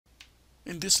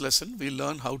In this lesson, we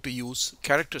learn how to use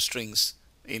character strings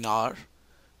in R.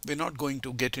 We're not going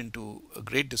to get into a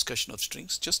great discussion of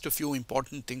strings, just a few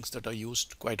important things that are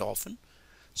used quite often.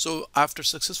 So after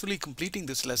successfully completing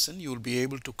this lesson, you will be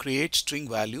able to create string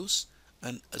values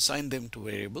and assign them to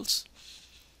variables.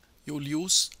 You will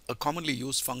use a commonly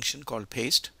used function called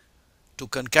paste to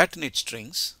concatenate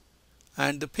strings,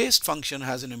 and the paste function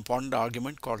has an important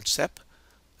argument called sep,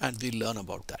 and we'll learn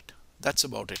about that. That's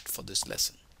about it for this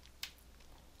lesson.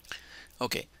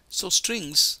 Okay, so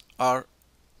strings are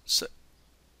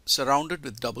surrounded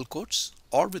with double quotes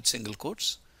or with single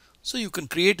quotes. So you can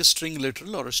create a string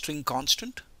literal or a string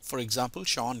constant. For example,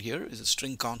 Sean here is a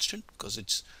string constant because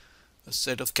it's a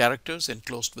set of characters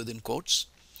enclosed within quotes.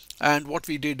 And what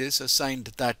we did is assigned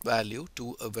that value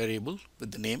to a variable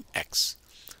with the name x.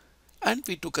 And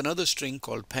we took another string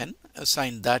called pen,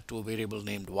 assigned that to a variable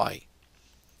named y.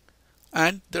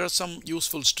 And there are some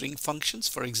useful string functions.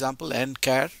 For example,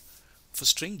 nchar for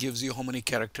string gives you how many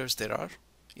characters there are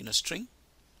in a string.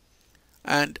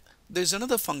 And there's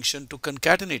another function to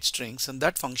concatenate strings, and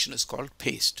that function is called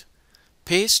paste.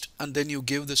 Paste, and then you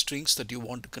give the strings that you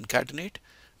want to concatenate.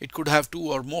 It could have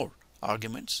two or more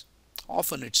arguments.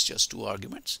 Often it's just two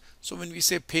arguments. So when we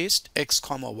say paste x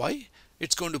comma y,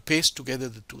 it's going to paste together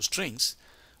the two strings.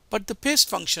 But the paste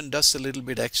function does a little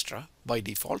bit extra by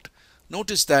default.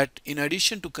 Notice that in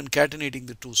addition to concatenating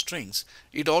the two strings,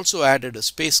 it also added a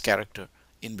space character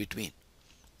in between.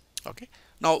 Okay.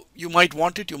 Now you might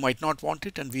want it, you might not want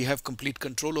it, and we have complete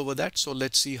control over that. So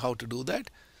let's see how to do that.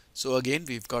 So again,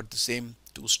 we've got the same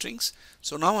two strings.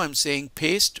 So now I'm saying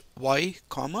paste y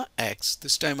comma x.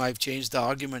 This time I've changed the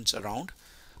arguments around.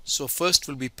 So first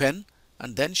will be pen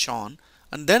and then Sean,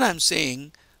 and then I'm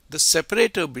saying the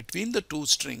separator between the two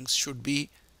strings should be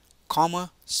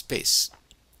comma space,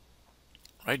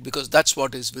 right? Because that's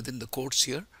what is within the quotes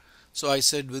here. So I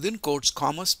said within quotes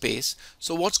comma space.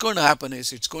 So what's going to happen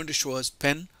is it's going to show us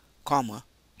pen comma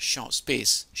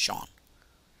space Sean.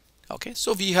 Okay,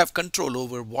 so we have control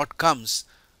over what comes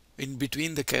in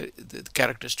between the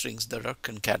character strings that are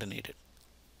concatenated.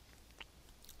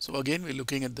 So again, we're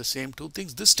looking at the same two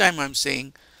things. This time I'm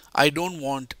saying I don't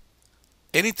want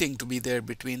anything to be there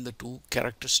between the two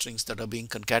character strings that are being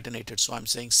concatenated. So I'm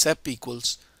saying sep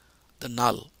equals the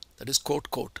null. That is quote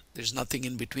quote. There's nothing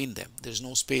in between them. There's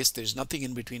no space. There's nothing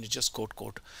in between. It's just quote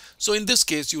quote. So in this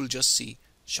case, you'll just see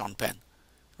Sean Penn,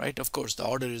 right? Of course, the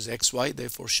order is XY.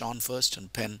 Therefore, Sean first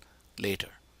and Penn later.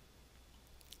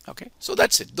 Okay, so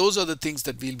that's it. Those are the things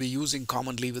that we'll be using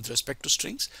commonly with respect to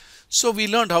strings. So we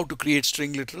learned how to create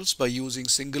string literals by using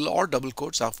single or double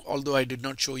quotes. Although I did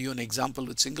not show you an example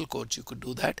with single quotes, you could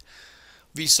do that.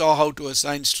 We saw how to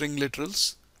assign string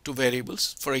literals to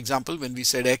variables. For example, when we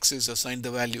said x is assigned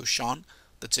the value Sean,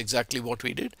 that's exactly what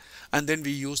we did. And then we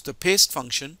used the paste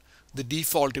function, the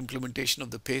default implementation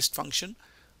of the paste function,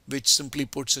 which simply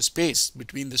puts a space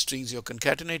between the strings you're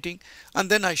concatenating. And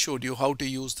then I showed you how to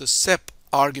use the sep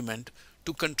argument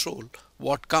to control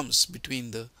what comes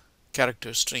between the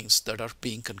character strings that are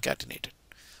being concatenated.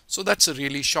 So that's a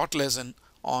really short lesson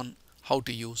on how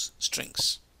to use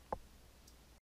strings.